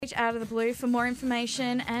stage Out of the Blue for more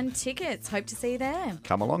information and tickets. Hope to see you there.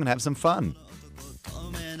 Come along and have some fun.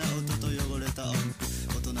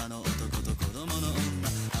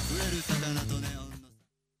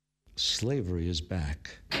 Slavery is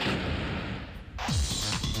back.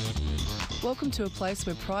 Welcome to a place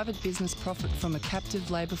where private business profit from a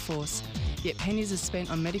captive labour force, yet pennies are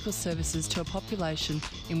spent on medical services to a population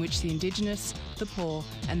in which the Indigenous, the poor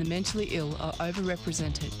and the mentally ill are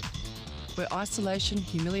overrepresented. Where isolation,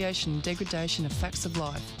 humiliation and degradation are facts of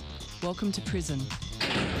life. Welcome to prison.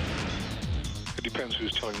 It depends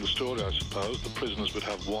who's telling the story, I suppose. The prisoners would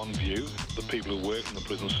have one view, the people who work in the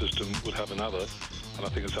prison system would have another, and I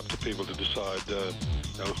think it's up to people to decide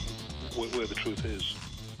where the truth is.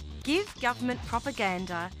 Give government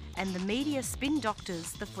propaganda and the media spin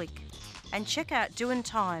doctors the flick. And check out Doin'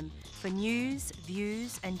 Time for news,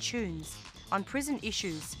 views and tunes on prison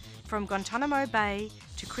issues from Guantanamo Bay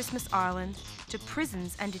to Christmas Island to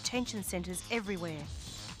prisons and detention centres everywhere.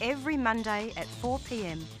 Every Monday at 4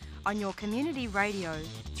 p.m. on your community radio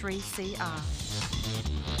 3CR.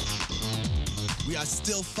 We are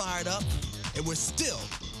still fired up and we're still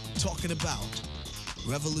talking about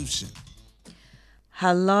revolution.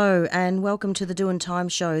 Hello and welcome to the Doin' Time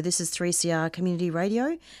Show. This is 3CR Community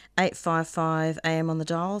Radio, 855 AM on the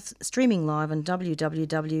dial, streaming live on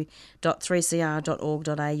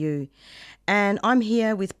www.3cr.org.au. And I'm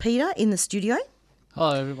here with Peter in the studio.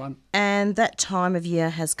 Hello everyone. And that time of year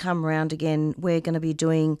has come round again. We're going to be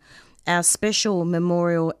doing our special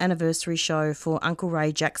memorial anniversary show for Uncle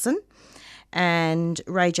Ray Jackson. And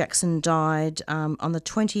Ray Jackson died on the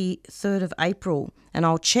 23rd of April. And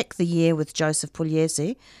I'll check the year with Joseph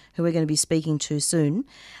Pugliese, who we're going to be speaking to soon.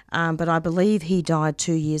 But I believe he died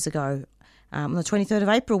 2 years ago on the 23rd of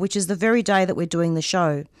April, which is the very day that we're doing the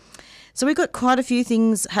show. So we've got quite a few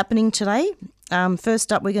things happening today.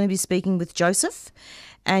 First up, we're going to be speaking with Joseph.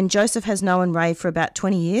 And Joseph has known Ray for about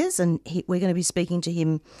 20 years, and we're going to be speaking to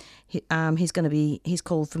him. He's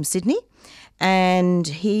called from Sydney, and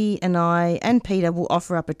he and I and Peter will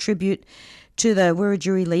offer up a tribute to the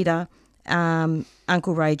Wiradjuri leader,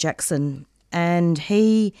 Uncle Ray Jackson. And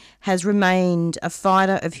he has remained a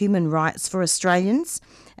fighter of human rights for Australians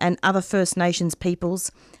and other First Nations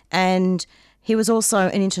peoples, and he was also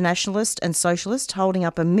an internationalist and socialist, holding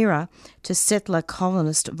up a mirror to settler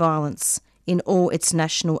colonist violence in all its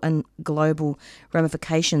national and global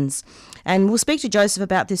ramifications. And we'll speak to Joseph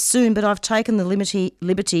about this soon, but I've taken the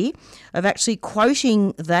liberty of actually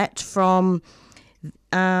quoting that from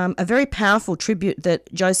a very powerful tribute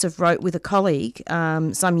that Joseph wrote with a colleague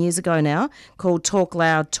some years ago now, called Talk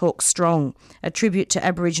Loud, Talk Strong, a tribute to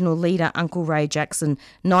Aboriginal leader Uncle Ray Jackson,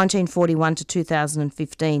 1941 to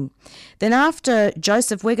 2015. Then after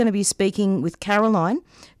Joseph, we're going to be speaking with Caroline,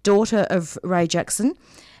 daughter of Ray Jackson,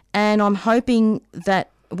 and I'm hoping that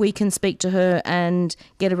we can speak to her and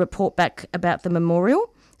get a report back about the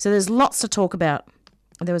memorial. So there's lots to talk about.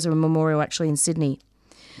 There was a memorial actually in Sydney.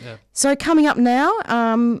 Yeah. So coming up now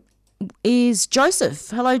is Joseph.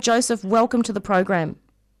 Hello, Joseph. Welcome to the program.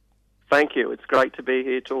 Thank you. It's great to be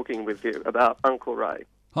here talking with you about Uncle Ray.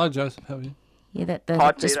 Hi, Joseph. How are you? Yeah,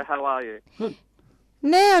 Hi, Peter. How are you? Good.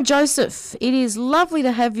 Now, Joseph, it is lovely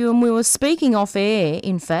to have you, and we were speaking off air,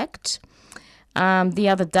 in fact, the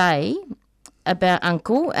other day about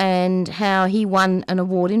Uncle and how he won an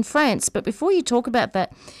award in France. But before you talk about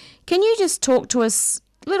that, can you just talk to us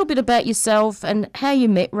a little bit about yourself and how you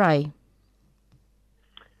met Ray?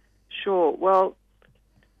 Sure. Well,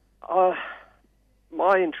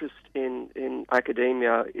 my interest in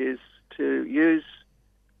academia is to use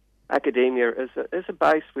academia as a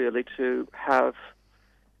base, really, to have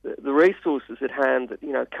the resources at hand that,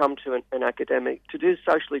 come to an academic to do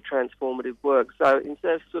socially transformative work. So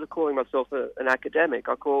instead of sort of calling myself an academic,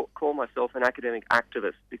 I call myself an academic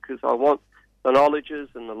activist, because I want the knowledges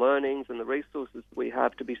and the learnings and the resources we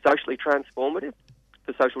have to be socially transformative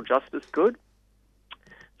for social justice good.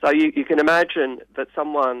 So you can imagine that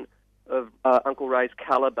someone of Uncle Ray's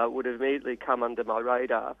calibre would have immediately come under my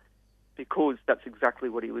radar, because that's exactly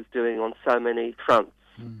what he was doing on so many fronts.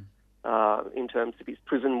 In terms of his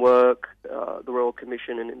prison work, the Royal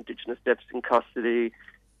Commission on Indigenous Deaths in Custody.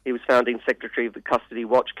 He was founding secretary of the Custody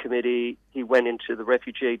Watch Committee. He went into the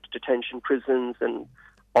refugee detention prisons and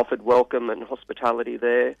offered welcome and hospitality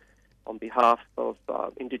there on behalf of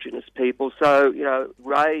Indigenous people. So,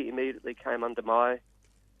 Ray immediately came under my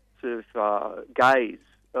sort of gaze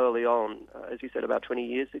early on, as you said, about 20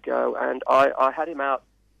 years ago, and I had him out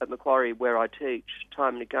at Macquarie, where I teach,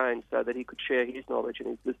 time and again, so that he could share his knowledge and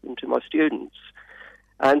his wisdom to my students.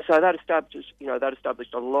 And so that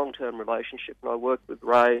established a long-term relationship, and I worked with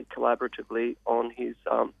Ray collaboratively on his,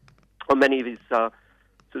 on many of his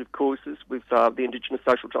sort of causes with the Indigenous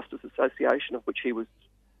Social Justice Association, of which he was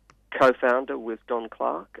co-founder with Don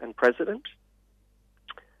Clark and president.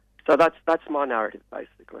 So that's my narrative,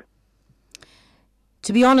 basically.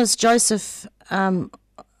 To be honest, Joseph,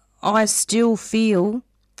 I still feel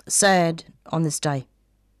sad on this day.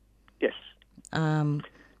 Yes.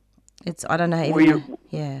 It's, I don't know.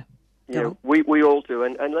 Yeah, we all do.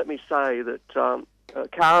 And let me say that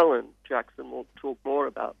Carolyn Jackson will talk more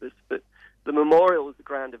about this, but the memorial is a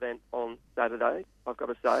grand event on Saturday, I've got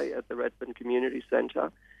to say, at the Redfern Community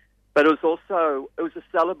Centre. But it was a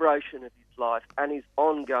celebration of his life and his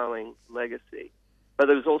ongoing legacy. But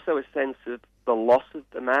there was also a sense of the loss of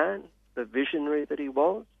the man, the visionary that he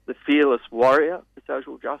was, the fearless warrior for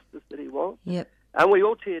social justice that he was. Yep. And we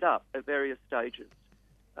all teared up at various stages.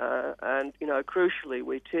 And, crucially,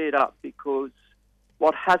 we teared up because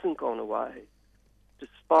what hasn't gone away,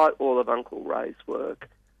 despite all of Uncle Ray's work,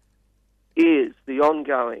 is the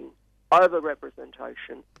ongoing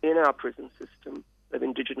overrepresentation in our prison system of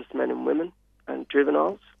Indigenous men and women and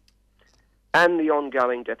juveniles, and the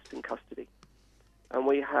ongoing deaths in custody. And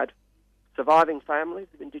we had surviving families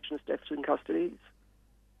of Indigenous deaths in custody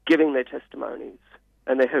giving their testimonies,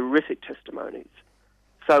 and their horrific testimonies.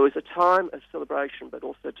 So it was a time of celebration, but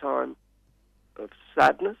also a time of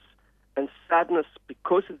sadness, and sadness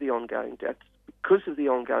because of the ongoing deaths, because of the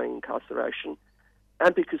ongoing incarceration,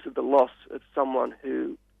 and because of the loss of someone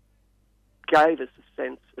who gave us a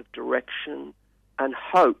sense of direction and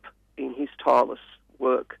hope in his tireless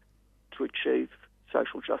work to achieve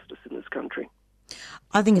social justice in this country.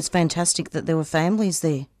 I think it's fantastic that there were families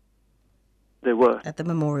there. There were. At the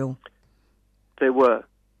memorial. There were.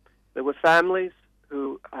 There were families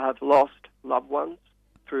who have lost loved ones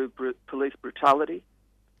through police brutality,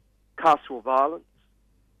 carceral violence,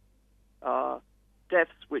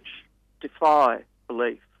 deaths which defy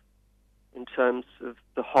belief in terms of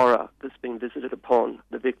the horror that's been visited upon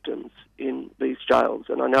the victims in these jails.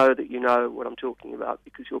 And I know that you know what I'm talking about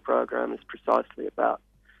because your program is precisely about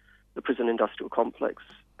the prison industrial complex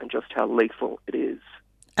and just how lethal it is.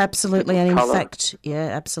 Absolutely, and in fact,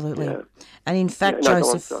 absolutely. Yeah. And in fact,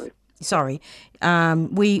 Joseph,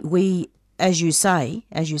 we, as you say,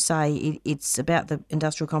 it's about the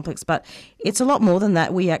industrial complex, but it's a lot more than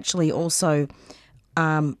that. We actually also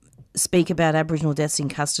speak about Aboriginal deaths in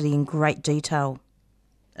custody in great detail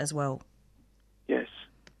as well. Yes.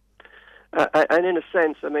 And in a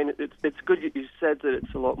sense, I mean, it's good that you said that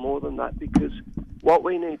it's a lot more than that, because what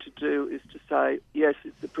we need to do is to say, yes,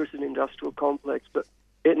 it's the prison industrial complex, but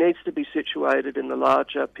it needs to be situated in the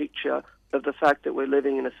larger picture of the fact that we're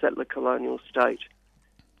living in a settler colonial state.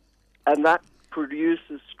 And that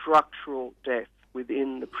produces structural death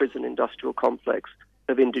within the prison industrial complex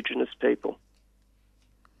of Indigenous people.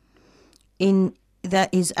 That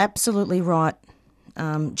is absolutely right,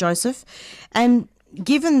 Joseph. And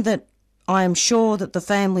given that I am sure that the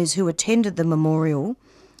families who attended the memorial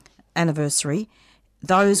anniversary,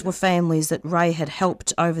 those were families that Ray had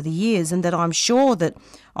helped over the years, and that I'm sure that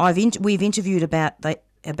we've interviewed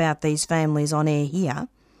about these families on air here.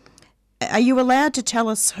 Are you allowed to tell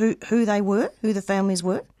us who they were, who the families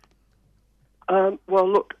were? Well,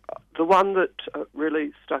 look, the one that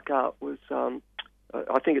really stuck out was,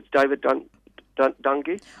 I think it's David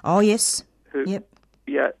Dungy. Oh, yes. Yep.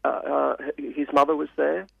 Yeah, his mother was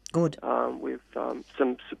there. Good. With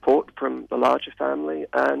some support from the larger family,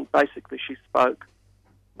 and basically she spoke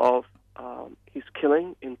of his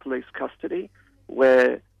killing in police custody,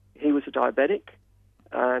 where he was a diabetic,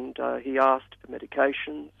 and he asked for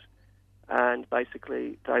medications, and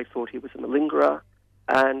basically they thought he was a malingerer,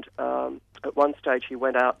 and at one stage he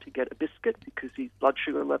went out to get a biscuit because his blood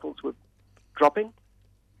sugar levels were dropping,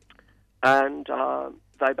 and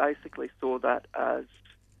they basically saw that as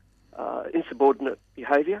insubordinate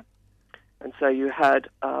behaviour. And so you had,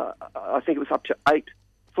 I think it was up to 8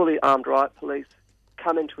 fully armed riot police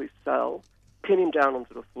come into his cell, pin him down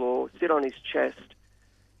onto the floor, sit on his chest,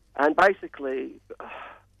 and basically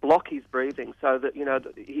block his breathing so that,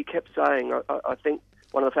 he kept saying, I think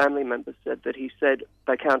one of the family members said that he said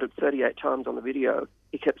they counted 38 times on the video.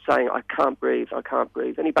 He kept saying, I can't breathe,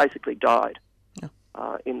 and he basically died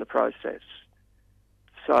in the process.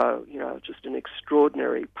 So, just an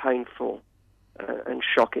extraordinary, painful and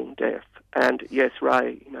shocking death. And yes,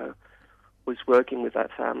 Ray, was working with that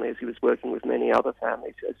family as he was working with many other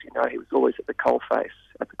families. As you know, he was always at the coalface,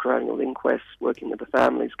 at the coronial inquest, working with the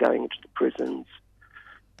families, going into the prisons,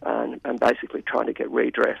 and basically trying to get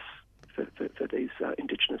redress for these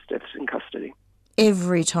Indigenous deaths in custody.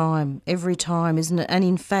 Every time, isn't it? And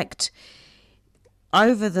in fact,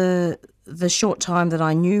 over the the short time that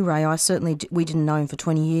I knew Ray, we didn't know him for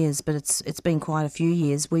 20 years, but it's been quite a few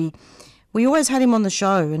years. We always had him on the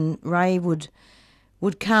show, and Ray would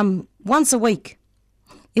come once a week.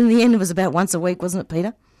 In the end, it was about once a week, wasn't it,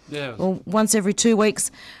 Peter? Yeah. Or once every 2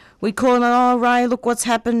 weeks. We'd call him, "Oh, Ray, look what's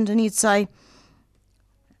happened," and he'd say,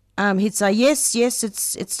 yes,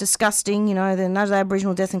 it's disgusting, you know, the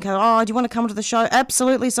Aboriginal death and oh, do you want to come to the show?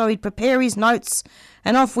 Absolutely. So he'd prepare his notes,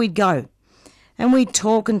 and off we'd go. And we'd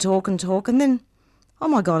talk and talk and talk, and then, oh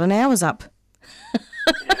my God, an hour's up.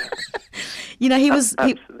 You know,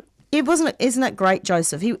 isn't that great,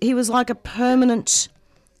 Joseph? He was like a permanent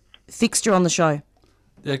fixture on the show.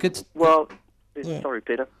 Yeah, Well, Yeah. sorry,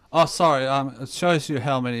 Peter. Oh, sorry. It shows you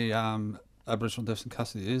how many Aboriginal deaths in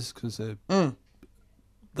custody there is, because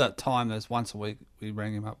that time, there's once a week, we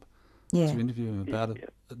rang him up to interview him about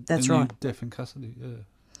it. That's a new right. Death in custody, yeah.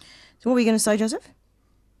 So what were you going to say, Joseph?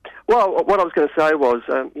 Well, what I was going to say was,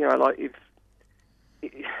 you know, like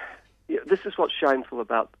this is what's shameful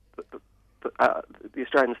about the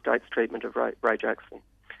Australian state's treatment of Ray Jackson.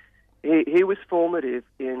 He was formative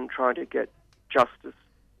in trying to get justice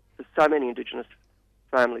for so many Indigenous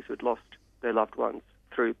families who had lost their loved ones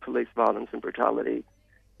through police violence and brutality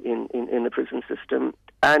in the prison system,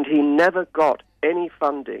 and he never got any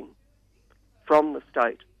funding from the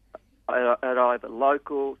state at either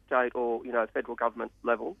local, state, or federal government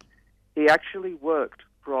level. He actually worked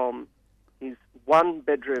from his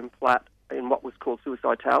one-bedroom flat in what was called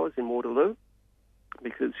Suicide Towers in Waterloo,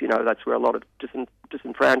 because that's where a lot of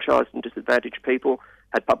disenfranchised and disadvantaged people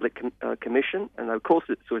had public commission, and they would call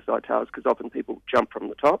it Suicide Towers because often people jump from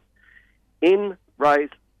the top. In Ray's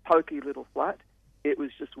pokey little flat, it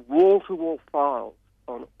was just wall-to-wall files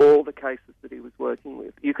on all the cases that he was working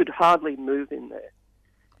with. You could hardly move in there.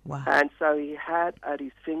 Wow. And so he had at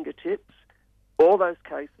his fingertips all those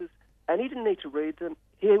cases, and he didn't need to read them.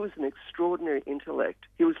 He was an extraordinary intellect.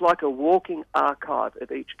 He was like a walking archive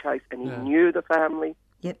of each case, and he knew the family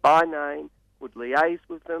by name, would liaise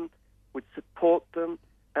with them, would support them,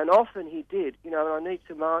 and often he did. And I need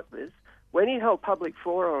to mark this, when he held public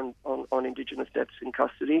fora on Indigenous deaths in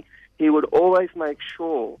custody, he would always make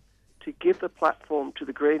sure to give the platform to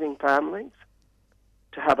the grieving families,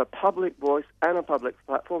 to have a public voice and a public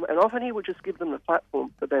platform, and often he would just give them the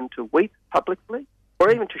platform for them to weep publicly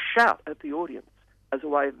or even to shout at the audience as a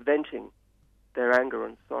way of venting their anger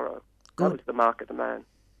and sorrow. Good. That was the mark of the man.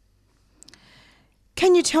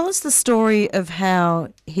 Can you tell us the story of how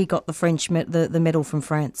he got the French the medal from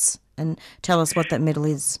France, and tell us what that medal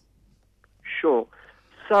is? Sure.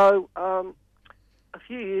 So a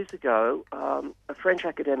few years ago, a French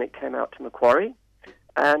academic came out to Macquarie,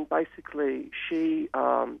 and basically she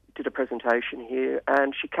did a presentation here,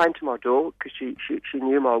 and she came to my door because she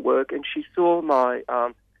knew my work, and she saw my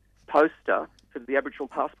poster for the Aboriginal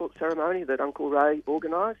passport ceremony that Uncle Ray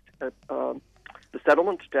organised at the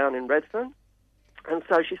settlement down in Redfern. And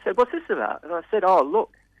so she said, "What's this about?" And I said, "Oh,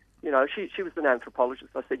 look, she was an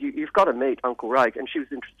anthropologist." I said, "You've got to meet Uncle Ray." And she was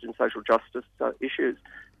interested in social justice issues.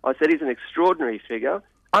 I said, "He's an extraordinary figure,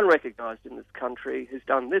 unrecognised in this country, who's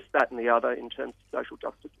done this, that and the other in terms of social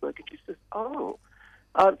justice work." And she says, "Oh,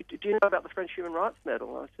 do you know about the French Human Rights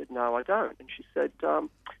Medal?" And I said, "No, I don't." And she said,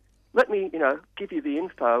 "Let me, give you the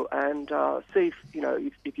info and see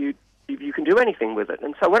if you can do anything with it."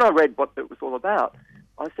 And so when I read what it was all about,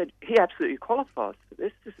 I said, he absolutely qualifies for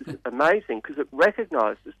this. This is amazing because it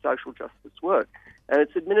recognises social justice work, and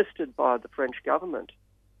it's administered by the French government.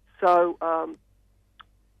 So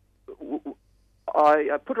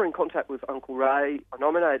I put her in contact with Uncle Ray. I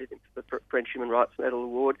nominated him for the French Human Rights Medal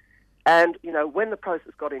Award. And, when the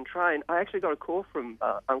process got in train, I actually got a call from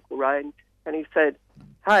Uncle Ray, and he said,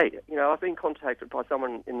 "Hey, I've been contacted by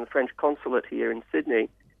someone in the French consulate here in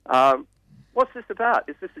Sydney. What's this about?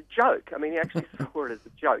 Is this a joke?" I mean, he actually saw it as a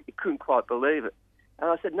joke. He couldn't quite believe it. And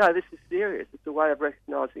I said, "No, this is serious. It's a way of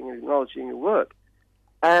recognising and acknowledging your work."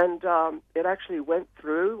 And it actually went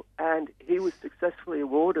through, and he was successfully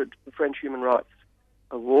awarded the French Human Rights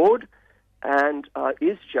Award. And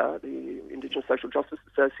ISJA, the Indigenous Social Justice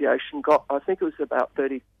Association, got, I think it was about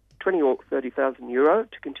 20 or 30,000 euro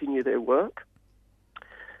to continue their work.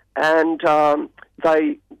 And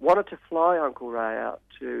they wanted to fly Uncle Ray out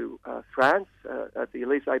to France at the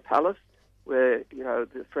Élysée Palace, where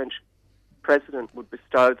the French president would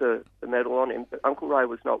bestow the medal on him. But Uncle Ray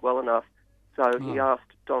was not well enough, so he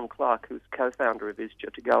asked Don Clark, who's co-founder of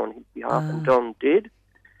ISJA, to go on his behalf, and Don did.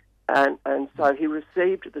 And so he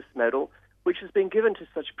received this medal, which has been given to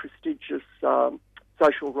such prestigious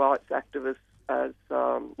social rights activists as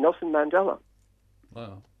Nelson Mandela.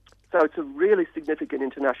 Wow. So it's a really significant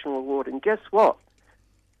international award. And guess what?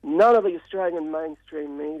 None of the Australian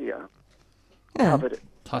mainstream media covered it.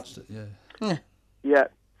 Touched it, yeah. Yeah.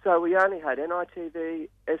 So we only had NITV,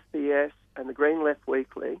 SBS and the Green Left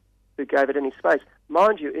Weekly who gave it any space.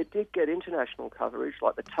 Mind you, it did get international coverage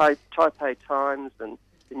like the Taipei Times and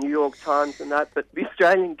the New York Times and that, but the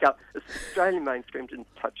Australian mainstream didn't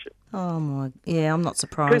touch it. Oh, I'm not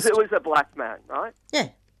surprised. Because it was a black man, right? Yeah.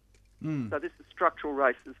 So this is structural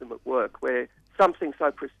racism at work, where something so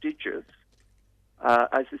prestigious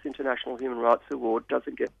as this International Human Rights Award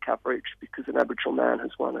doesn't get coverage because an Aboriginal man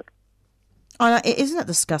has won it. I know, isn't it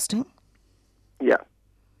disgusting? Yeah.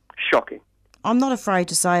 Shocking. I'm not afraid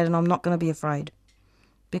to say it, and I'm not going to be afraid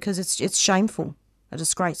because it's shameful, a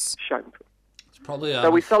disgrace. Shameful. It's probably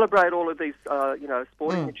so we celebrate all of these,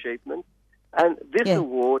 sporting achievements, and this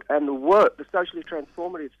award and the work, the socially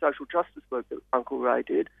transformative social justice work that Uncle Ray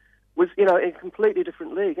did, was in a completely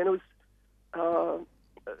different league, and it was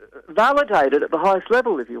validated at the highest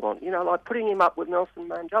level, if you want. Like putting him up with Nelson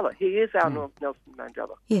Mandela. He is our Nelson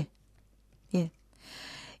Mandela. Yeah.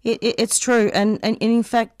 It's true, and in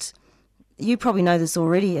fact, you probably know this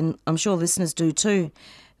already, and I'm sure listeners do too,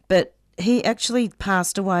 but he actually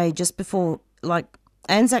passed away just before,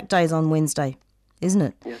 Anzac Day's on Wednesday, isn't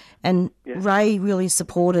it? Yes. And Ray really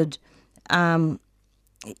supported, the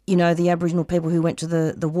Aboriginal people who went to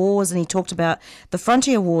the wars, and he talked about the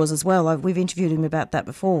frontier wars as well. We've interviewed him about that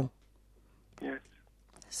before. Yes.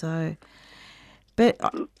 So, but,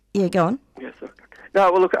 go on. Yes, okay. No,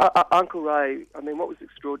 well, look, Uncle Ray, what was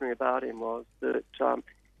extraordinary about him was that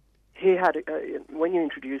he had, when you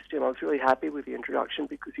introduced him, I was really happy with the introduction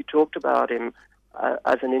because you talked about him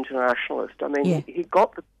as an internationalist. He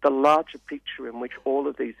got the larger picture in which all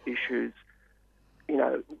of these issues,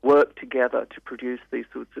 work together to produce these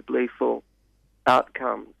sorts of lethal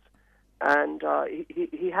outcomes. And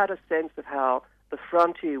he had a sense of how the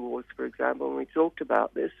frontier wars, for example, when we talked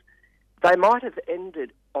about this, they might have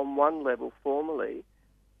ended on one level formally,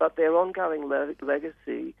 but their ongoing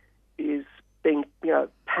legacy is being,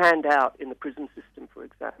 panned out in the prison system, for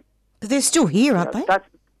example. But they're still here, aren't they?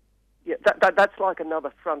 That's like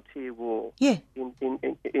another frontier war. Yeah.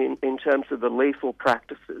 In terms of the lethal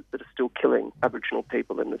practices that are still killing Aboriginal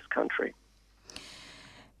people in this country.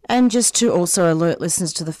 And just to also alert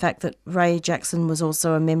listeners to the fact that Ray Jackson was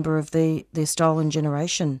also a member of the Stolen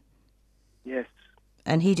Generation. Yes.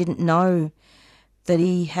 And he didn't know that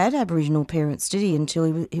he had Aboriginal parents, did he,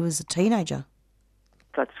 until he was a teenager?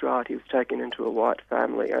 That's right. He was taken into a white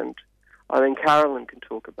family, and I think Carolyn can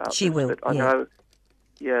talk about She this, will, but I know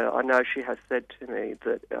she has said to me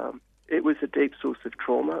that it was a deep source of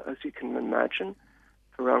trauma, as you can imagine,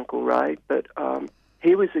 for Uncle Ray, but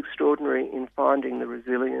he was extraordinary in finding the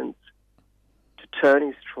resilience to turn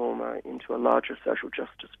his trauma into a larger social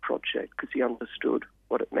justice project because he understood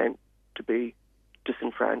what it meant to be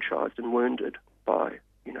disenfranchised and wounded by,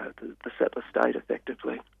 the settler state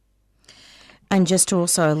effectively. And just to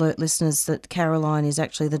also alert listeners that Caroline is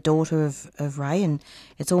actually the daughter of Ray, and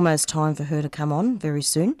it's almost time for her to come on very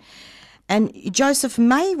soon. And Joseph,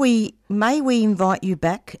 may we invite you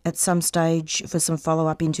back at some stage for some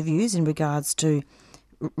follow-up interviews in regards to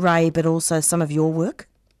Ray, but also some of your work?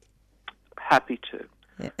 Happy to.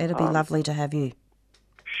 Yeah, it'll be lovely to have you.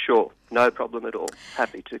 Sure, no problem at all.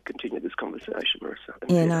 Happy to continue this conversation, Marissa.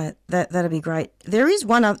 Yeah, no, that'll be great. There is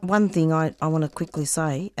one thing I want to quickly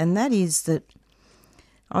say, and that is that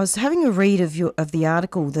I was having a read of the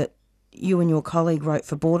article that you and your colleague wrote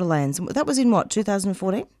for Borderlands. That was in what,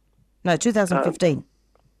 2014? No, 2015.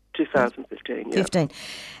 2015, yeah. 15.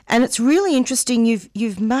 And it's really interesting.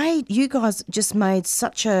 You guys just made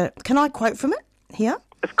such a. Can I quote from it here?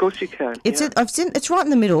 Of course you can. It's right in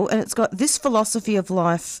the middle, and it's got this philosophy of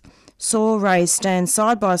life. Saw Ray stand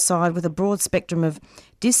side by side with a broad spectrum of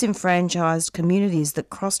disenfranchised communities that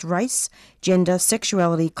crossed race, gender,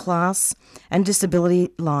 sexuality, class, and disability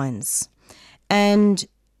lines. And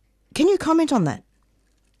can you comment on that?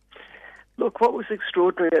 Look, what was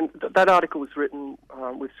extraordinary, and that article was written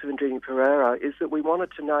with Sivendrini Pereira, is that we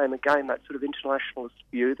wanted to name again that sort of internationalist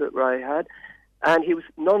view that Ray had, and he was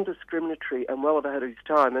non-discriminatory and well ahead of his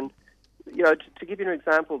time. And to give you an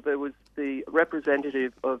example, there was the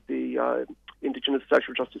representative of the Indigenous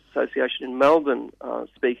Social Justice Association in Melbourne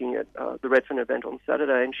speaking at the Redfern event on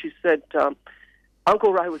Saturday, and she said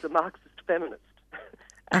Uncle Ray was a Marxist feminist.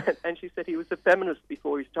 And she said he was a feminist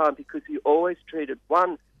before his time because he always treated,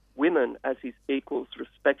 one, women as his equals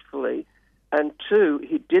respectfully, and two,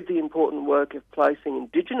 he did the important work of placing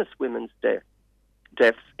Indigenous women's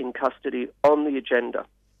deaths in custody on the agenda.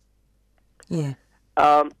 Yeah.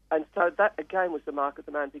 And so that, again, was the mark of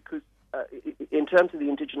the man because in terms of the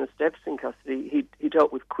Indigenous deaths in custody, he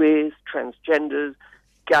dealt with queers, transgenders,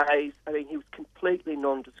 gays. I mean, he was completely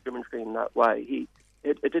non-discriminatory in that way.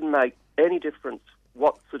 It didn't make any difference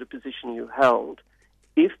what sort of position you held.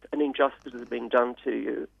 If an injustice had been done to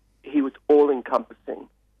you, he was all-encompassing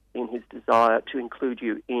in his desire to include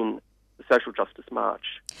you in the social justice march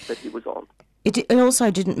that he was on. It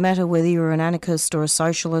also didn't matter whether you were an anarchist or a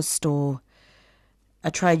socialist or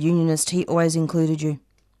a trade unionist. He always included you.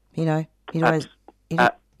 You know, he'd always. Yeah,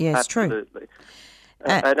 it's true. Absolutely.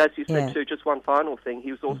 And as you said too, just one final thing.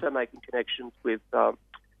 He was also making connections with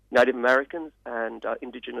Native Americans and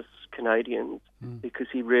Indigenous Canadians because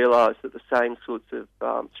he realised that the same sorts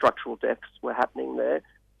of structural deaths were happening there.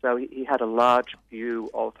 So he had a large view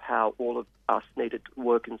of how all of us needed to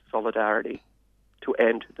work in solidarity to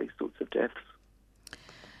end these sorts of deaths.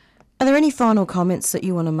 Are there any final comments that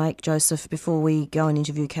you want to make, Joseph, before we go and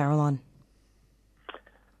interview Caroline?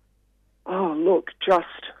 Oh, look, just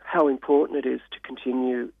how important it is to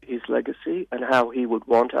continue his legacy and how he would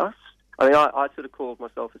want us. I mean, I sort of called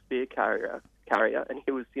myself a spear carrier, and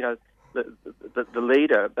he was, you know, the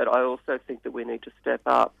leader, but I also think that we need to step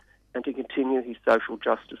up and to continue his social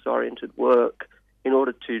justice-oriented work in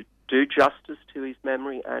order to do justice to his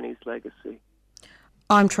memory and his legacy.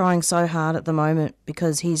 I'm trying so hard at the moment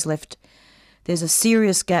because there's a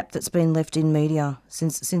serious gap that's been left in media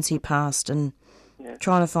since he passed, and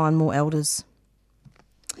trying to find more elders.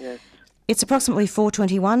 Yes. It's approximately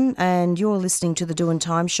 4:21 and you're listening to the Doin'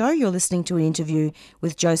 Time Show. You're listening to an interview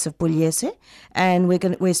with Joseph Pugliese, and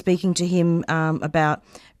we're speaking to him about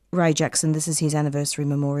Ray Jackson. This is his anniversary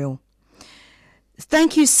memorial.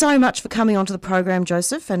 Thank you so much for coming onto the program,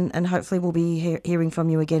 Joseph, and hopefully we'll be hearing from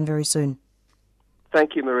you again very soon.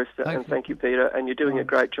 Thank you, Marissa, thank you, Peter, and you're doing a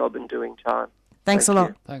great job in doing time. Thanks a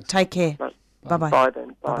lot. Thanks. Take care. Bye-bye. Bye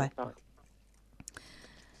then. Bye. Bye-bye.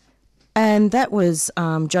 And that was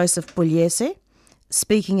Joseph Pugliese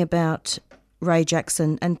speaking about Ray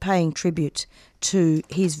Jackson and paying tribute to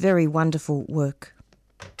his very wonderful work.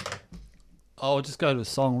 I'll just go to the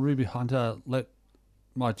song Ruby Hunter, Let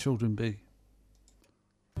My Children Be.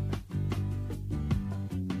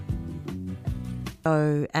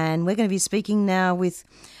 And we're going to be speaking now with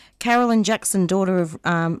Carolyn Jackson, daughter of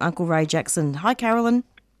Uncle Ray Jackson. Hi, Carolyn.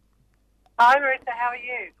 Hi, Marissa. How are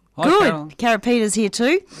you? Hi, Good. Cara Peters here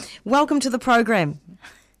too. Welcome to the program.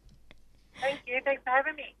 Thank you. Thanks for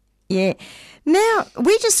having me. Yeah. Now,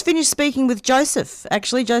 we just finished speaking with Joseph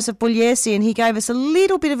Pugliese, and he gave us a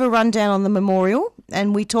little bit of a rundown on the memorial,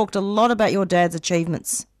 and we talked a lot about your dad's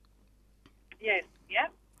achievements. Yes. Yeah.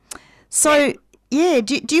 So,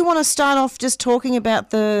 do you want to start off just talking about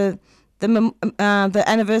the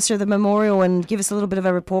anniversary of the memorial and give us a little bit of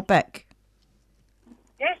a report back?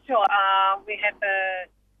 Yeah, sure. We had the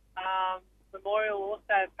memorial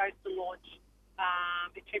also supposed to launch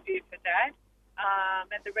a tribute for Dad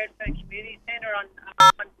at the Redfern Community Centre on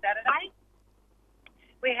Saturday.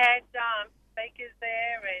 We had speakers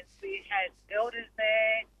there and we had elders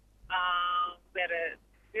there. We had a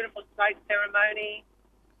beautiful smoke ceremony.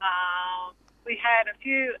 We had a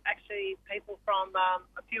few, actually, people from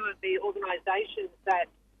a few of the organisations that,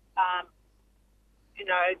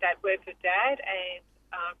 that work for Dad and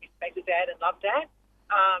respected Dad and loved Dad.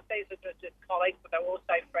 These are just colleagues, but they were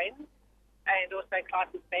also friends and also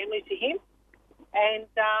closest family to him. And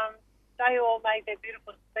they all made their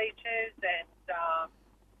beautiful speeches and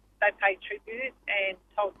they paid tribute and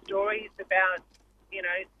told stories about,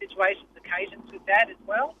 situations, occasions with Dad as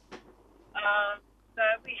well. So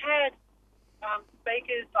we had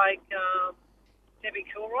speakers like Debbie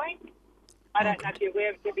Kilroy. I don't know if you're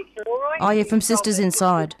aware of Debbie Kilroy. Oh, you're from Sisters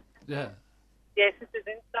Inside. Yeah. Yeah, Sisters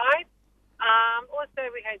Inside.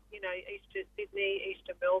 Also, we had, Easter Sydney,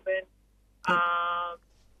 Easter Melbourne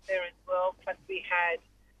there as well. Plus, we had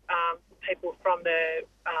people from the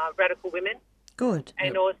Radical Women. Good.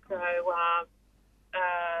 And also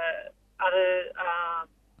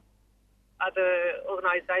other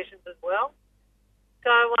organisations as well.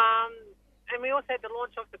 So, and we also had the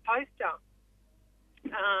launch of the poster,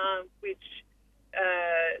 which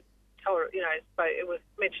it was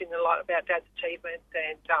mentioning a lot about Dad's achievements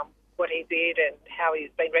and what he did and how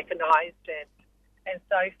he's been recognised and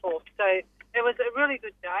so forth. So it was a really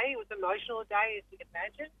good day. It was an emotional day, as you can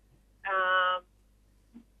imagine.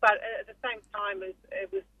 But at the same time, it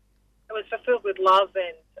was fulfilled with love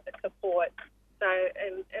and support. So,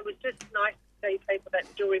 and it was just nice to see people that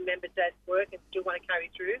still remember Dad's work and still want to carry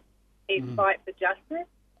through his fight for justice.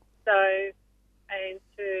 So, and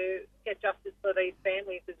to get justice for these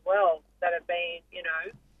families as well that have been,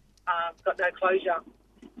 got no closure.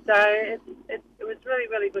 So it was really,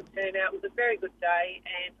 really good turnout. It was a very good day,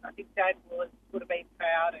 and I think Dad would have been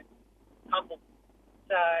proud and humble.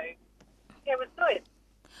 So, yeah, it was good.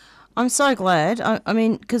 I'm so glad. I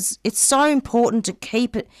mean, because it's so important to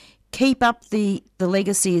keep up the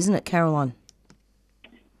legacy, isn't it, Caroline?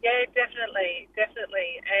 Yeah, definitely.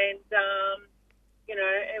 And,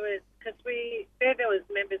 it was because there was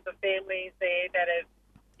members of families there that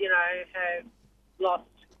have lost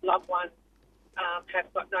loved ones,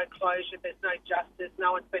 have got no closure, there's no justice,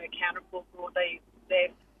 no one's been accountable for these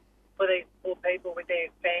poor people with their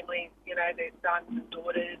families, their sons and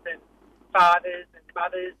daughters and fathers and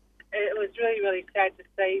mothers. It was really, really sad to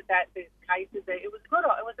see that there's cases there. It was good.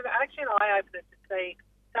 It was actually an eye-opener to see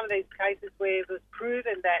some of these cases where it was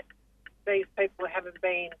proven that these people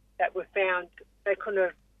that were found, they couldn't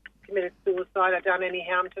have committed suicide or done any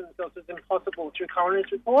harm to themselves. It was impossible through coroner's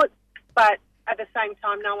reports. But at the same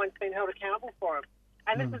time, no one's been held accountable for them.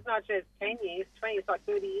 And this is not just 10 years, 20 years, like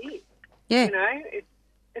 30 years. Yeah.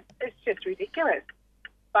 It's just ridiculous.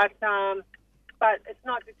 But it's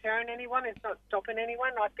not deterring anyone. It's not stopping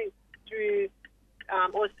anyone. I think through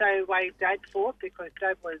also way Dad fought, because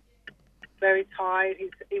Dad was very tired.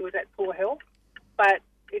 He was at poor health, but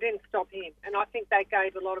it didn't stop him. And I think that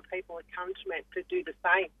gave a lot of people encouragement to do the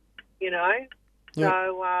same. Yeah.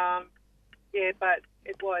 So but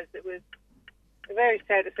it was very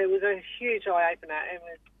sad to see. It was a huge eye opener. It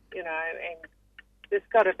was, and there's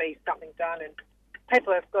got to be something done, and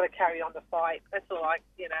people have got to carry on the fight. That's all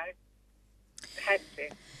has to.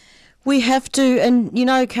 We have to, and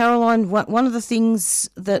Caroline, one of the things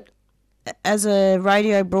that, as a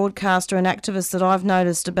radio broadcaster and activist, that I've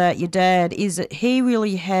noticed about your dad is that he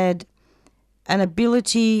really had an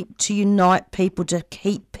ability to unite people, to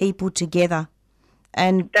keep people together,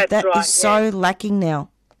 and that is so lacking now.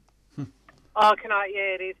 Oh, yeah,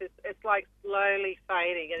 it is. It's like slowly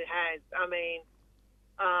fading. It has.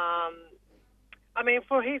 I mean,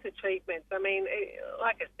 for his achievements,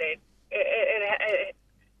 like I said,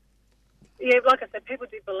 like I said, people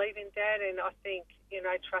do believe in Dad, and I think,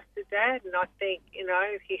 trusted Dad, and I think,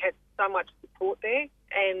 he had so much support there,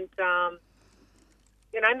 and,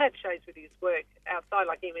 and that shows with his work outside,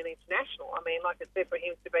 like even international. I mean, like I said, for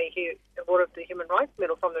him to be here, awarded the Human Rights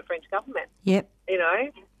Medal from the French government. Yep.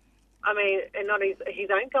 And not his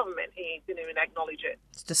own government, he didn't even acknowledge it.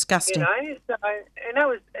 It's disgusting. So, and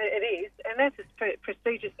it is, and that's a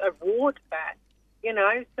prestigious award, that, so,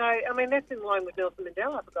 that's in line with Nelson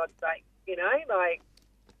Mandela, for God's sake,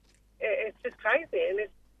 it's just crazy, and this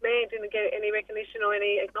man didn't get any recognition or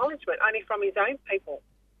any acknowledgement, only from his own people.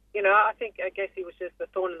 I guess he was just a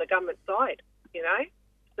thorn in the government side,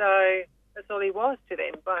 so that's all he was to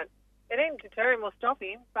them, but it didn't deter him or stop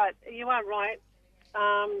him, but you are right.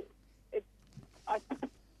 I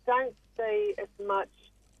don't see as much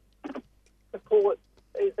support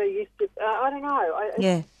as they used to. I don't know.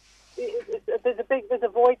 There's a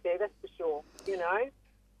void there, that's for sure.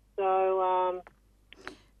 So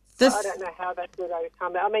I don't know how that's going to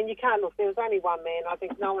overcome that. You can't look. There was only one man. I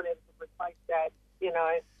think no one ever could replace Dad.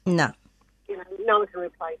 No. No one can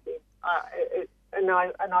replace him. And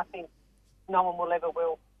I think no one will ever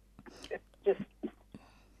will.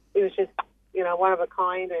 He was just one of a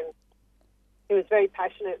kind, and he was very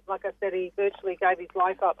passionate. Like I said, he virtually gave his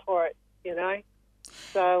life up for it,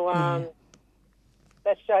 So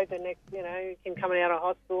that showed the next, him coming out of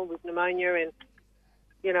hospital with pneumonia and,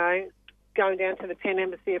 going down to the Penn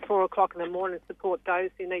Embassy at 4 o'clock in the morning to support those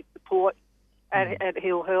who need support at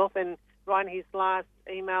Hill Health, and writing his last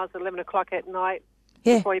emails at 11 o'clock at night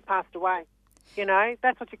before he passed away.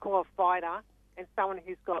 That's what you call a fighter, and someone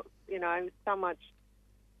who's got, so much,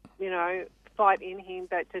 fight in him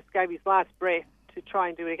that just gave his last breath to try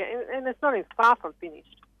and do it again. And it's not even far from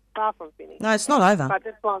finished. No, it's not over. But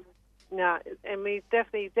this one, no, and we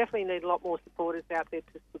definitely need a lot more supporters out there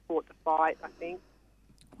to support the fight, I think.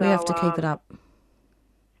 We have to keep it up.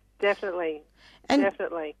 Definitely.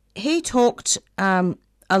 He talked a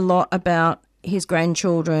lot about his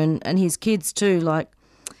grandchildren and his kids too. Like,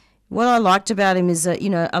 what I liked about him is that,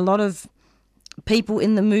 a lot of people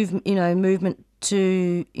in the movement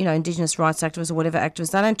to, Indigenous rights activists or whatever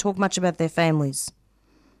activists, they don't talk much about their families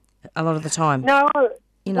a lot of the time. No, well,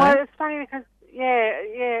 it's funny because,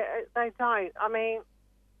 they don't.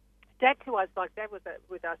 Dad to us, like Dad was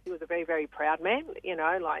with us, he was a very, very proud man,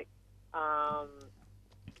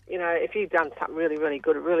 if he'd done something really, really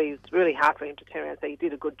good, it's really hard for him to turn around and say he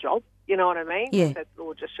did a good job, you know what I mean? Yeah. That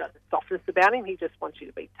all just shows the softness about him. He just wants you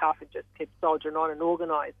to be tough and just keep soldiering on and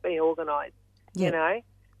be organised,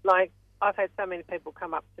 I've had so many people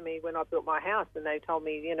come up to me when I built my house, and they told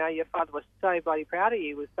me, your father was so bloody proud of you.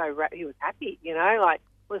 He was happy,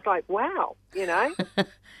 was like, wow,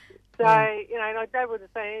 So, like Dad would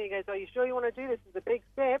say, he goes, are you sure you want to do this? It's a big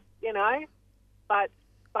step, But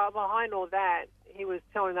but behind all that, he was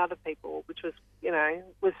telling other people, which was,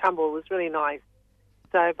 was humble, was really nice.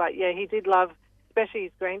 So, but yeah, he did love, especially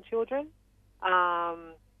his grandchildren,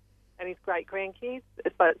 and his great-grandkids.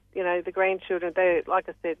 But, the grandchildren, they, like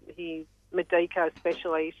I said, Medika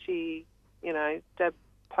especially, she, Dad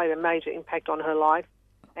played a major impact on her life.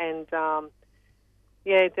 And,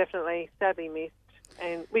 definitely, sadly missed.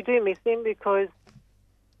 And we do miss him because,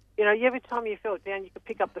 every time you felt down, you could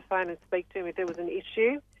pick up the phone and speak to him if there was an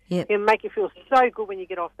issue. Yep. It'll make you feel so good when you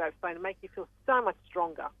get off that phone. It'll make you feel so much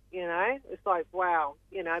stronger, It's like, wow,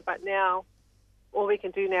 But now, all we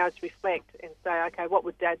can do now is reflect and say, okay, what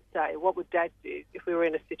would Dad say? What would Dad do if we were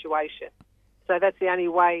in a situation? So that's the only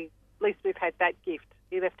way, at least we've had that gift.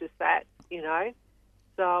 He left us that, So,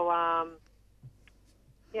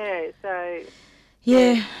 he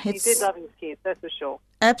did love his kids, that's for sure.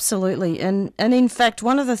 Absolutely. And in fact,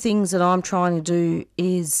 one of the things that I'm trying to do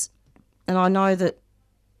is, and I know that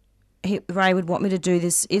Ray would want me to do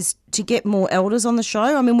this, is to get more elders on the show.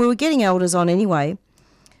 I mean, we were getting elders on anyway,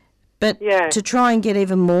 but to try and get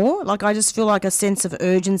even more, like I just feel like a sense of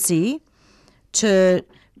urgency to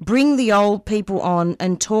bring the old people on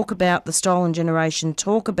and talk about the stolen generation,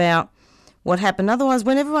 talk about what happened. Otherwise,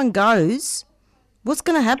 when everyone goes, what's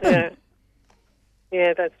going to happen?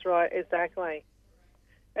 Yeah, that's right, exactly.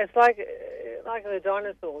 It's like the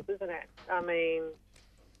dinosaurs, isn't it? I mean,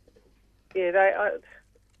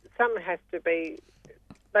 something has to be.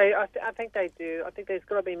 I think they do. I think there's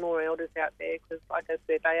got to be more elders out there because, like I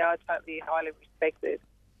said, they are totally highly respected,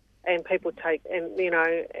 and people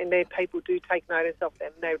and their people do take notice of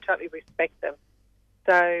them. They totally respect them.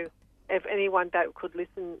 So, if anyone that could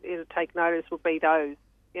listen, take notice, would be those,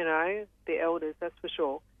 the elders. That's for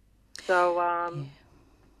sure. So,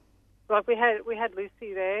 like we had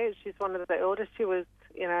Lucy there. She's one of the elders. She was,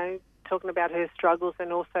 talking about her struggles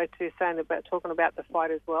and also talking about the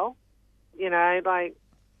fight as well.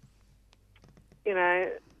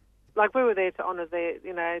 Like we were there to honour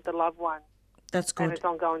the loved one. That's good. And its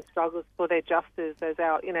ongoing struggles for their justice as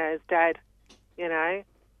as Dad,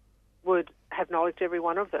 would have knowledge every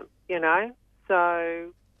one of them,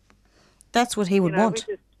 So that's what he would want.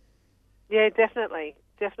 Definitely.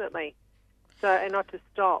 So, and not to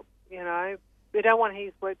stop, We don't want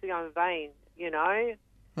his work to go in vain,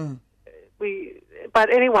 But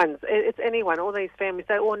it's anyone, all these families,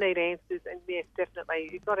 they all need answers, and yes, definitely,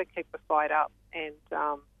 you've got to keep the fight up, and,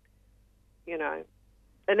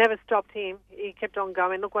 it never stopped him. He kept on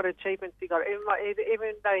going. Look what achievements he got.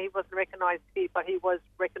 Even though he wasn't recognised here, but he was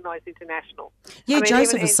recognised international. Yeah,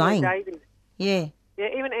 Joseph was saying. Davies, yeah,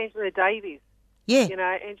 even Angela Davies. Yeah.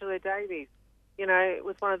 Angela Davies.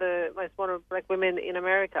 Was one of the most wanted black women in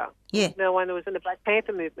America. Yeah. The one that was in the Black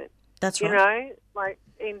Panther movement. That's right. I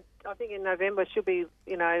think in November she'll be,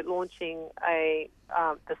 launching the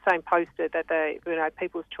same poster that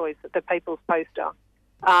People's Choice, the People's Poster,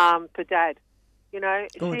 for Dad.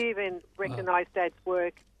 Good. She even recognised Dad's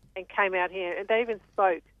work and came out here, and they even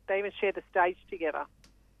spoke. They even shared the stage together.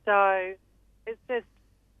 So it's just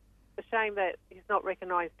a shame that he's not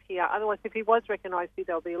recognised here. Otherwise, if he was recognised here,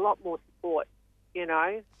 there'll be a lot more support,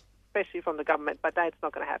 especially from the government. But that's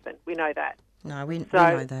not going to happen. We know that. No, we know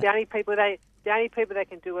that. The only people that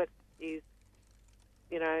can do it is,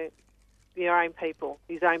 your own people,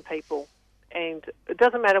 his own people, and it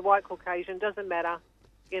doesn't matter white, Caucasian, doesn't matter,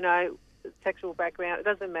 sexual background, it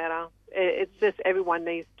doesn't matter. It's just everyone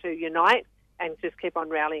needs to unite and just keep on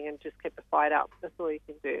rallying and just keep the fight up. That's all you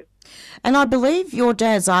can do. And I believe your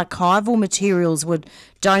dad's archival materials were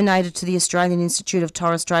donated to the Australian Institute of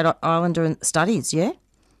Torres Strait Islander Studies, yeah,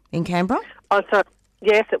 in Canberra? Oh, so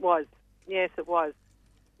yes, it was. Yes, it was.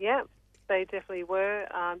 Yeah, they definitely were.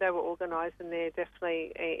 They were organised, and they're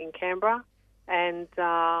definitely in Canberra. And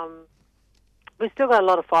we've still got a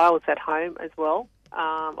lot of files at home as well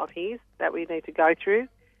of his that we need to go through.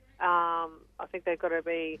 I think they've got to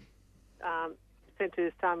be sent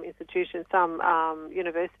to some institutions, some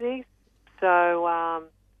universities. So,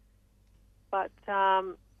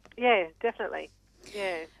 yeah, definitely.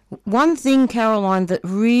 Yeah. One thing, Caroline, that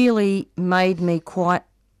really made me quite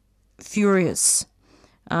furious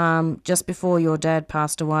just before your dad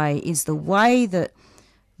passed away is the way that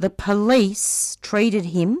the police treated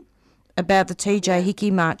him about the TJ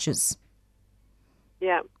Hickey marches.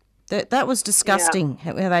 Yeah. That was disgusting,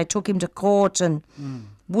 how they took him to court and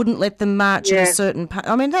wouldn't let them march in a certain...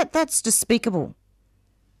 I mean, that's despicable.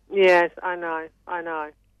 Yes, I know.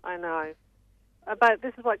 But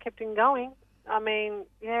this is what kept him going. I mean,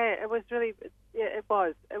 it was really... Yeah, it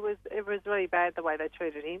was. It was really bad the way they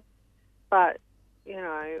treated him. But,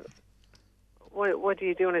 what do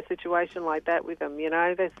you do in a situation like that with them? You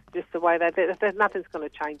know, that's just the way there's nothing's going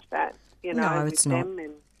to change that. You know, No, with it's them not.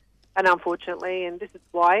 and unfortunately, and this is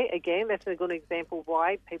why, again, that's a good example of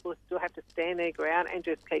why people still have to stand their ground and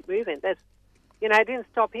just keep moving. That's, you know, it didn't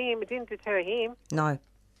stop him. It didn't deter him. No.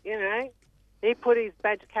 You know, he put his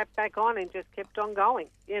badge cap back on and just kept on going,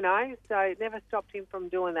 you know, so it never stopped him from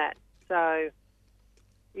doing that. So,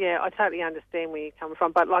 yeah, I totally understand where you're coming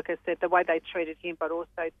from. But like I said, the way they treated him, but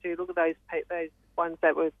also, too, look at those ones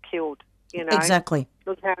that were killed, you know. Exactly.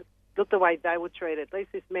 Look the way they were treated. At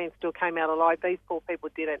least this man still came out alive. These poor people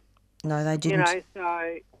didn't. No, they didn't. You know,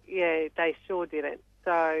 so, yeah, they sure didn't.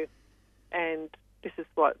 So, and this is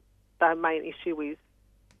what the main issue is.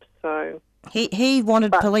 So He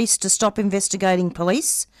wanted police to stop investigating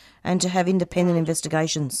police and to have independent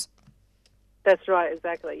investigations. That's right,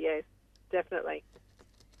 exactly, yes, definitely.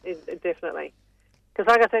 Definitely. Because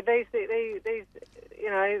like I said, these you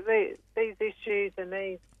know, these issues and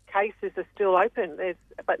these cases are still open,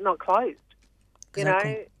 but not closed, you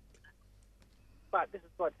Exactly. know. But this is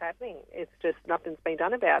what's happening. It's just nothing's been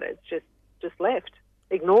done about it. It's just left,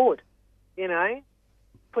 ignored, you know,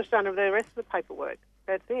 pushed under the rest of the paperwork.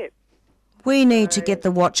 That's it. We need to get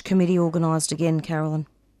the Watch Committee organised again, Carolyn.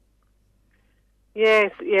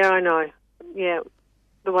 Yes, yeah, I know. Yeah,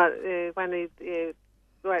 the way it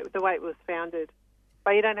was founded.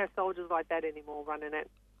 But you don't have soldiers like that anymore running it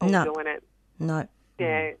or doing it. No.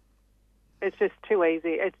 Yeah, it's just too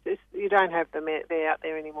easy. It's just, you don't have them out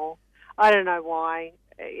there anymore. I don't know why.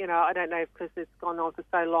 You know, I don't know if because it's gone on for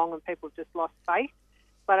so long and people have just lost faith.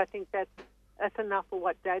 But I think that's enough for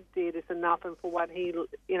what Dad did. It's enough, and for what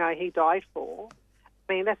he died for.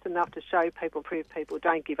 I mean, that's enough to show people, prove people,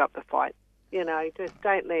 don't give up the fight. You know, just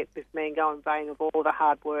don't let this man go in vain of all the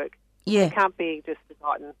hard work. Yeah. It can't be just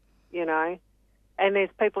forgotten, you know. And there's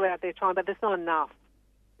people out there trying, but there's not enough.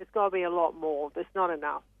 There's got to be a lot more. There's not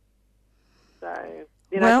enough. So,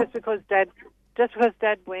 you know, just because Dad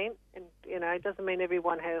went, and you know, it doesn't mean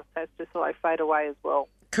everyone has to sort of fade away as well.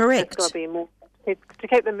 Correct. There's got to be more to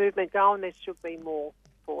keep the movement going. There should be more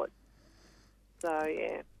for it. So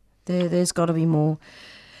yeah, there's got to be more.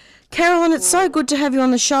 Carolyn, it's so good to have you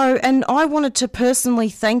on the show, and I wanted to personally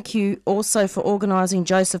thank you also for organising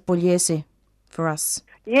Joseph Pugliese for us.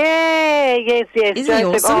 Yeah, yes. Isn't Joseph, he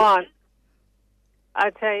awesome? Oh, I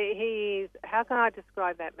tell you, how can I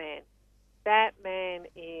describe that man? That man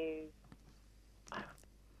is...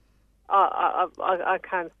 I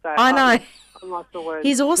can't say. I know. I'm lost for words.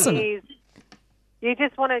 He's awesome. You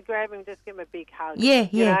just want to grab him and just give him a big hug. Yeah.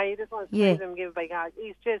 You know, you just want to squeeze him and give him a big hug.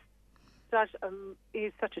 He's just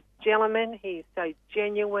he's such a gentleman. He's so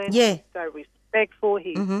genuine. Yeah. He's so respectful.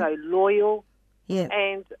 He's so loyal. Yeah.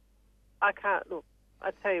 And I can't look.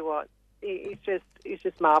 I tell you what, he's just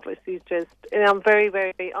marvelous. He's just, and I'm very,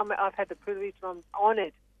 very. I've had the privilege, and I'm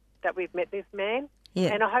honoured that we've met this man.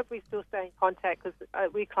 Yeah. And I hope we still stay in contact because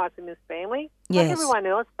we class him as family, Yes. like everyone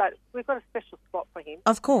else. But we've got a special spot for him.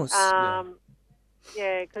 Of course.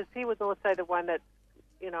 Yeah, because he was also the one that,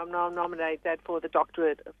 you know, nominated Dad for the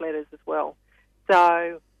Doctorate of Letters as well.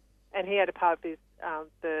 So, and he had a part of this,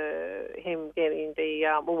 him getting the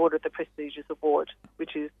award of the prestigious award,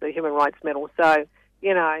 which is the Human Rights Medal. So,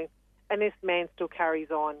 you know, and this man still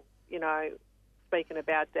carries on, you know, speaking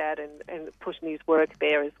about Dad and pushing his work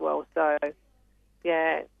there as well. So,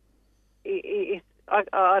 yeah, I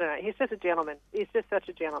don't know. He's just a gentleman. He's just such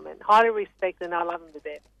a gentleman. Highly respected, and I love him to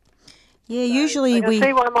death. Yeah, So, usually I can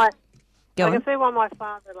see why my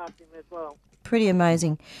father loved him as well. Pretty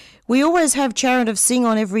amazing. We always have Charitive Singh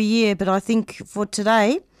on every year, but I think for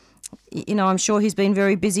today, you know, I'm sure he's been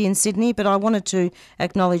very busy in Sydney, but I wanted to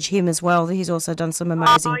acknowledge him as well. He's also done some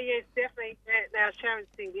amazing... Oh, yes, definitely. Now, Sharon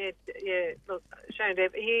Singh, yeah. Look, Sharon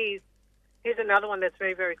Dev, he's another one that's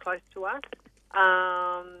very, very close to us.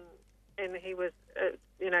 And he was,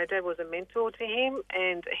 you know, Dad was a mentor to him,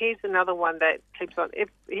 and he's another one that keeps on.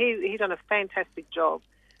 He's done a fantastic job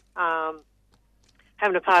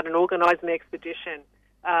having a part in organising the expedition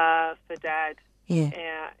for Dad.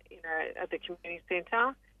 Yeah. You know, at the community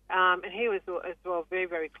centre. And he was as well very,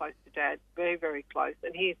 very close to Dad, very, very close.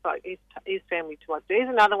 And he's family to us. He's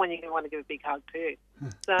another one you're going to want to give a big hug to.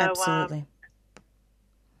 So, absolutely.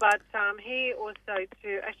 But he also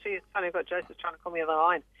too. Actually, it's funny. I've got Joseph trying to call me on the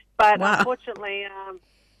line. But unfortunately,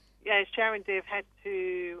 Sharon Dev had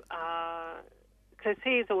to, because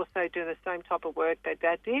he's also doing the same type of work that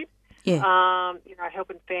Dad did. Yeah. You know,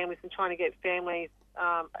 helping families and trying to get families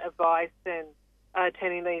advice and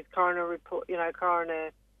attending these coroner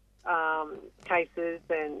cases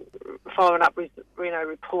and following up with, you know,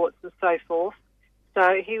 reports and so forth.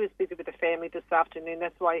 So he was busy with the family this afternoon.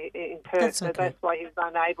 That's why in Perth. That's okay. So that's why he was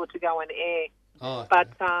unable to go on air Oh, okay. But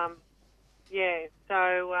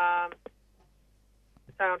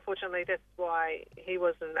so unfortunately that's why he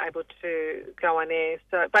wasn't able to go on air.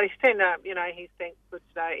 So, but he sent he sent good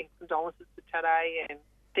today, condolences to today, and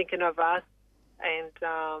thinking of us, and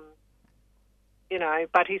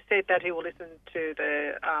but he said that he will listen to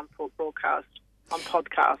the broadcast on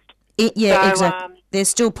podcast. Exactly. There's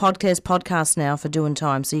still podcasts now for Doing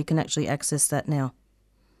Time, so you can actually access that now.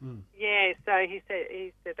 Yeah, so he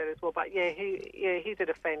said that as well. But he did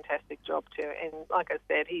a fantastic job too. And like I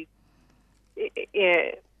said,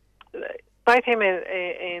 both him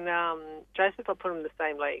and Joseph, I put them in the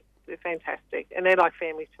same league. They're fantastic, and they're like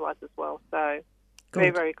family to us as well. So Good.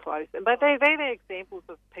 Very, very close. But they're the examples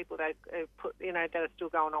of people that that are still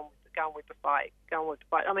going with the fight.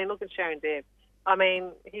 I mean, look at Sharon Dev. I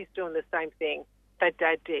mean, he's doing the same thing that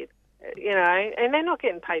Dad did, and they're not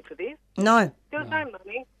getting paid for this. No. There was no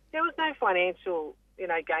money. There was no financial,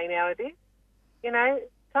 gain out of this.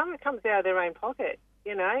 Some of it comes out of their own pocket,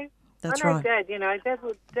 That's I know right.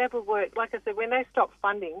 Dad would work, like I said, when they stopped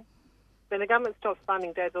funding, when the government stopped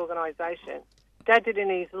funding Dad's organisation, Dad did in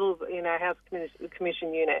his little, House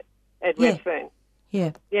Commission unit at Redfern.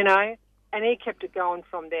 Yeah. And he kept it going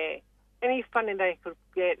from there. Any funding they could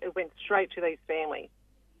get, it went straight to these families.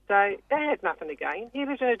 So they had nothing to gain. He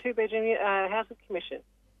lived in a 2-bedroom housing commission.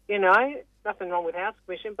 Nothing wrong with house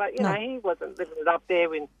commission, but, he wasn't living it up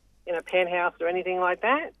there in a penthouse or anything like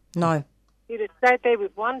that. No. He just sat there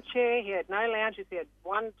with one chair. He had no lounges. He had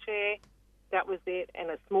one chair. That was it, and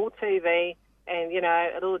a small TV and,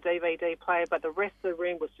 a little DVD player, but the rest of the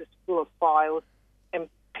room was just full of files and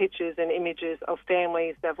pictures and images of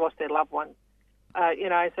families that have lost their loved ones.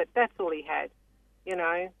 So that's all he had,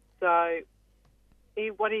 So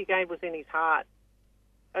what he gave was in his heart.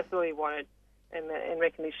 That's all he wanted, and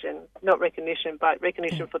recognition. Not recognition, but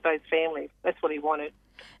recognition for those families. That's what he wanted.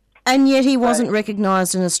 And yet he wasn't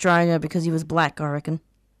recognised in Australia because he was black, I reckon.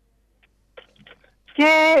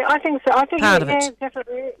 Yeah, I think so. I think Part of it.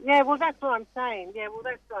 Definitely. Yeah, well, that's what I'm saying. Yeah, well,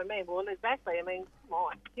 that's what I mean. Well, exactly. I mean, come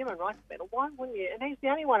on, human rights medal. Why wouldn't you? And he's the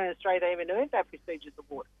only one in Australia that even earned that prestigious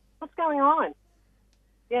award. What's going on?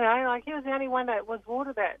 He was the only one that was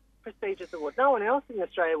awarded that prestigious award. No one else in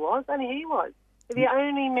Australia was. Only he was. The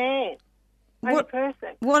only man, only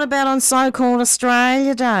person. What about on so-called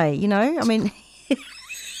Australia Day? I mean,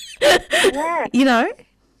 yeah.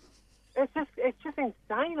 It's just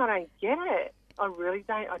insane. I don't get it. I really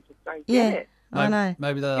don't. I just don't get it. I know.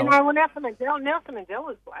 Maybe they'll... well, Nelson Mandela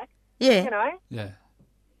was black. Yeah. Yeah.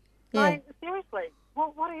 Like, seriously,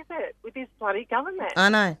 what is it with this bloody government? I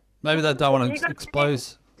know. Maybe they don't want to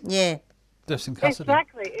expose deaths in custody.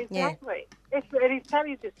 Exactly. Yeah. It is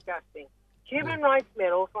totally disgusting. Human rights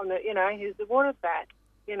medal from the, he was awarded that,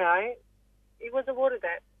 he was awarded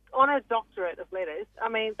that. Honour doctorate of letters. I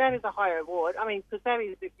mean, that is a higher award. I mean, because that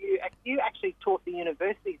is if you actually taught the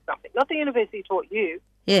university something. Not the university taught you.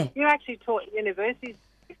 Yeah. You actually taught universities.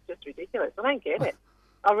 It's just ridiculous. I don't get it.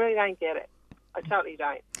 I really don't get it. I totally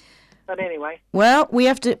don't. But anyway. Well, we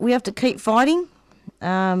have to keep fighting,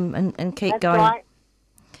 and keep That's going. Right.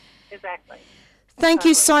 Exactly. Thank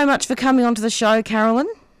you so much for coming onto the show, Carolyn.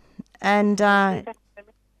 And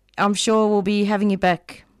I'm sure we'll be having you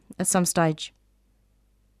back at some stage.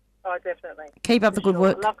 Oh, definitely. Keep up the good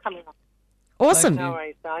work. I love coming on. Awesome. No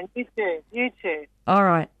worries, darling. You too. All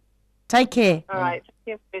right. Take care. All right.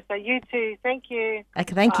 So you too. Thank you.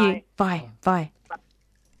 Okay, thank you. Bye.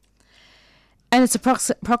 And it's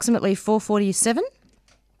approximately 4:47,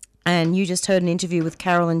 and you just heard an interview with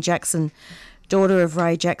Carolyn Jackson, daughter of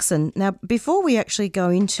Ray Jackson. Now, before we actually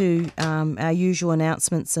go into our usual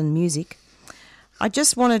announcements and music, I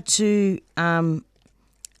just wanted to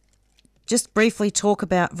just briefly talk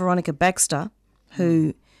about Veronica Baxter,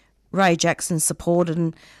 who Ray Jackson supported.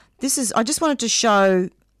 And I just wanted to show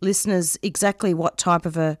listeners exactly what type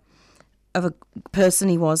of a person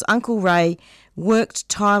he was. Uncle Ray worked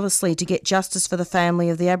tirelessly to get justice for the family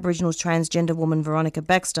of the Aboriginal transgender woman Veronica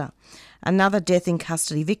Baxter, another death in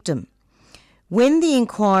custody victim. When the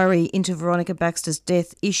inquiry into Veronica Baxter's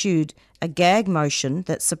death issued a gag motion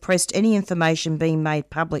that suppressed any information being made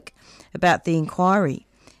public about the inquiry,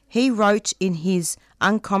 he wrote in his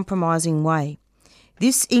uncompromising way,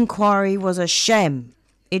 "This inquiry was a sham.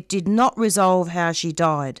 It did not resolve how she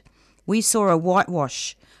died. We saw a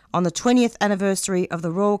whitewash on the 20th anniversary of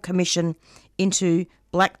the Royal Commission into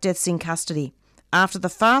Black Deaths in Custody. After the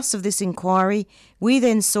farce of this inquiry, we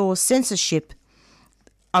then saw censorship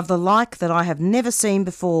of the like that I have never seen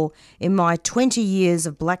before in my 20 years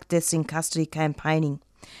of Black Deaths in Custody campaigning."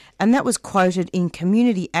 And that was quoted in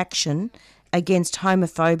Community Action Against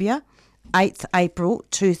Homophobia, 8th April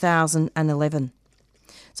 2011.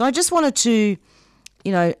 So I just wanted to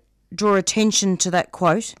draw attention to that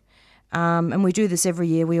quote. And we do this every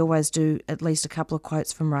year. We always do at least a couple of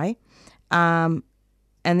quotes from Ray. And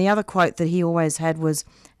the other quote that he always had was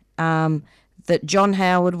that John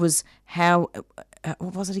Howard was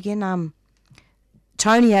what was it again?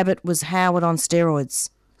 Tony Abbott was Howard on steroids.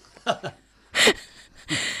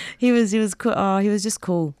 He was cool. Oh, he was just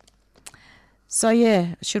cool. So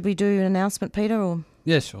yeah, should we do an announcement, Peter? Or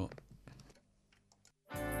Yeah, sure.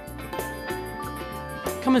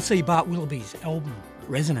 Come and see Bart Willoughby's album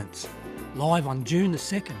Resonance, live on June the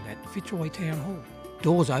 2nd at Fitzroy Town Hall.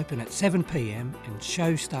 Doors open at 7 p.m. and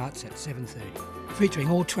show starts at 7:30. Featuring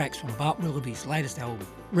all tracks from Bart Willoughby's latest album,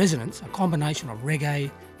 Resonance, a combination of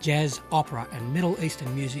reggae, jazz, opera and Middle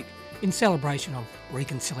Eastern music in celebration of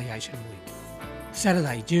Reconciliation Week.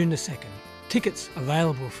 Saturday, June the 2nd. Tickets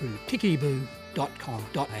available through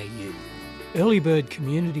ticketyboo.com.au. Early bird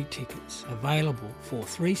community tickets available for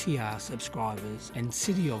 3CR subscribers and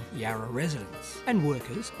City of Yarra residents and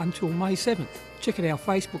workers until May 7th. Check out our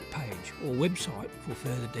Facebook page or website for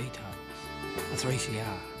further details. A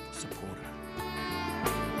 3CR supporter.